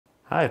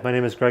Hi, my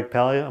name is Greg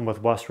Palia. I'm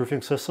with West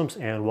Roofing Systems,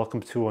 and welcome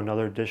to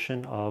another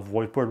edition of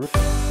Whiteboard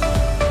Roofing.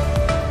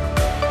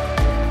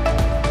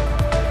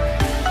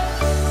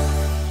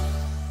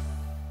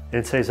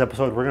 In today's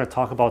episode, we're going to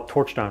talk about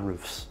torch-down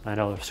roofs. I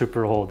know they're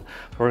super old.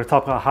 We're going to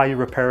talk about how you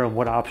repair them,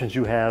 what options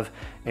you have,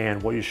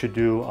 and what you should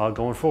do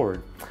going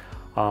forward.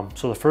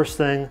 So the first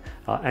thing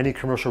any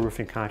commercial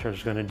roofing contractor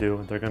is going to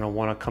do, they're going to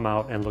want to come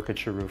out and look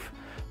at your roof.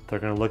 They're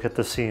going to look at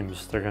the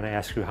seams. They're going to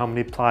ask you how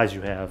many plies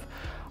you have,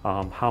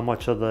 how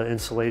much of the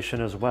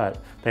insulation is wet.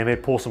 They may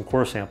pull some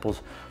core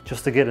samples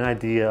just to get an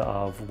idea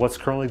of what's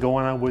currently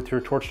going on with your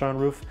torch-down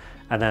roof,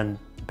 and then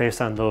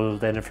based on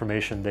that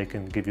information, they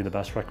can give you the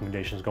best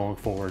recommendations going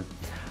forward.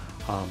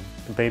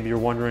 Maybe you're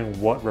wondering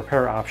what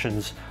repair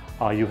options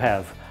you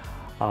have.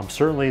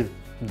 Certainly,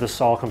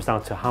 this all comes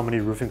down to how many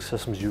roofing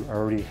systems you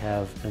already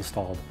have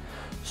installed.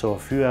 So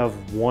if you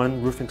have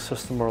one roofing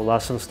system or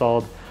less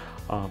installed,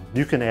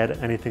 you can add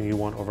anything you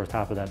want over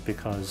top of that,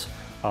 because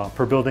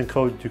per building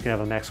code, you can have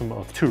a maximum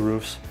of 2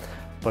 roofs.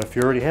 But if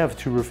you already have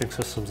 2 roofing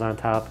systems on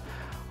top,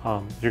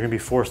 you're gonna be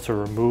forced to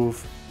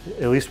remove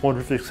at least one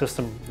roofing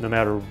system, no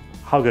matter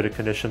how good a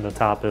condition the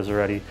top is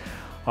already.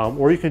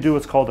 Or you can do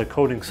what's called a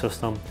coating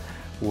system,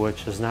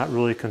 which is not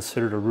really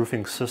considered a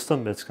roofing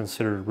system. It's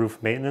considered roof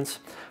maintenance.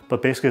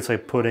 But basically it's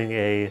like putting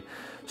a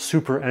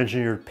super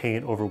engineered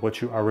paint over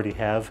what you already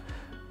have.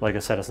 Like I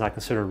said, it's not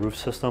considered a roof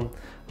system.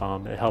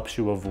 It helps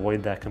you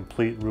avoid that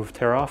complete roof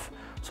tear off.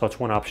 So that's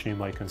one option you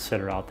might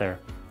consider out there.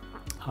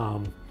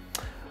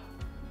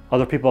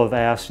 Other people have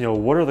asked,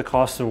 what are the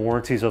costs and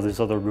warranties of these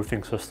other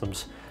roofing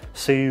systems?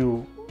 Say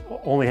you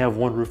only have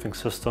one roofing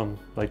system,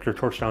 like your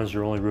torch-down is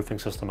your only roofing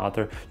system out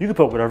there. You can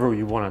put whatever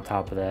you want on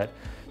top of that.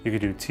 You could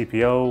do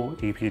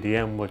TPO,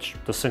 EPDM, which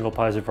the single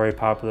plies are very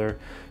popular.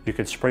 You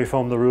could spray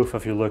foam the roof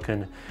if you're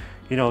looking,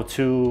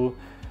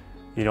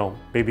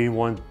 maybe you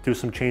want to do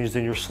some changes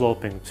in your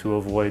sloping to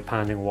avoid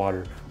ponding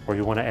water, or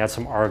you want to add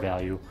some R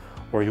value,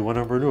 or you want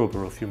a renewable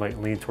roof. You might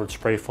lean towards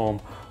spray foam,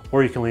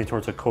 or you can lean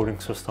towards a coating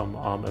system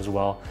as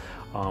well.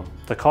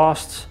 The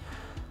costs,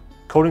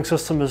 coating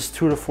system is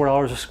 $2 to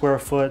 $4 a square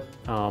foot.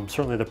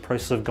 Certainly the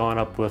prices have gone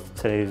up with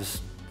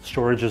today's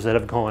shortages that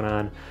have gone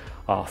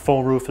on.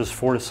 Foam roof is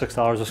 $4 to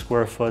 $6 a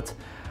square foot.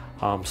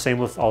 Same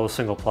with all the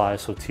single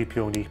plies, so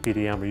TPO and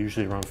EPDM are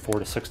usually around $4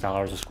 to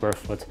 $6 a square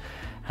foot.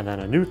 And then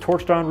a new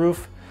torch-down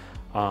roof,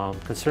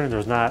 considering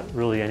there's not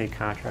really any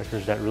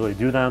contractors that really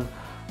do them,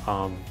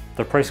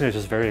 the pricing is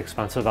just very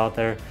expensive out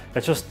there.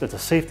 It's a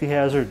safety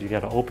hazard. You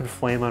got an open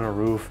flame on a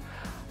roof.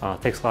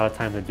 It takes a lot of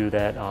time to do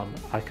that.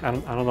 I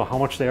don't know how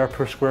much they are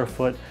per square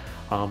foot,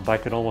 but I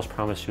could almost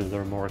promise you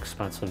they're more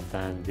expensive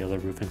than the other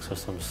roofing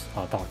systems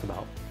talked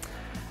about.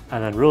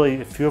 And then really,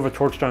 if you have a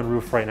torch-down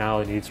roof right now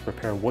that needs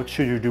repair, what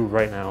should you do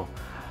right now?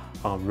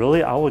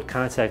 Really, I would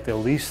contact at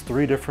least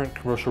 3 different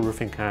commercial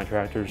roofing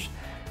contractors,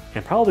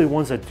 and probably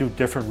ones that do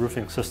different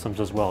roofing systems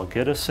as well.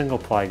 Get a single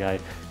ply guy,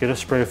 get a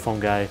spray foam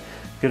guy,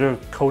 get a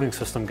coating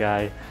system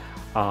guy,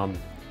 and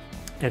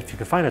if you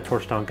can find a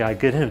torch-down guy,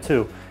 get him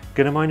too.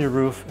 Get him on your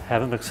roof,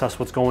 have him assess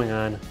what's going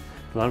on,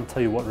 let him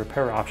tell you what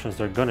repair options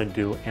they're gonna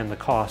do and the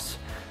costs,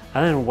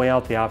 and then weigh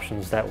out the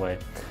options that way.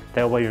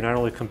 That way you're not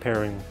only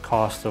comparing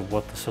cost of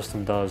what the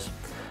system does,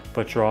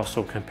 but you're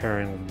also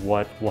comparing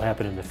what will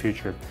happen in the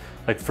future.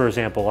 Like for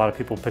example, a lot of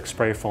people pick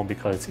spray foam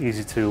because it's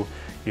easy to,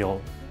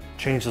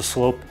 change the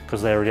slope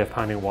because they already have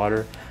ponding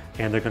water,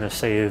 and they're gonna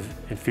save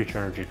in future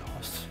energy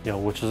costs,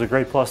 which is a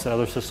great plus that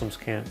other systems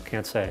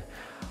can't say.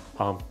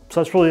 So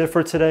that's really it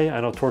for today.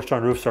 I know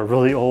torch-down roofs are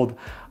really old,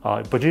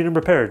 but you need them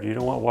repaired. You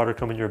don't want water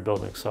coming in your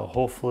building. So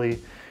hopefully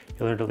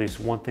you learned at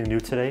least one thing new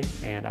today,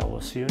 and I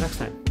will see you next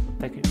time.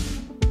 Thank you.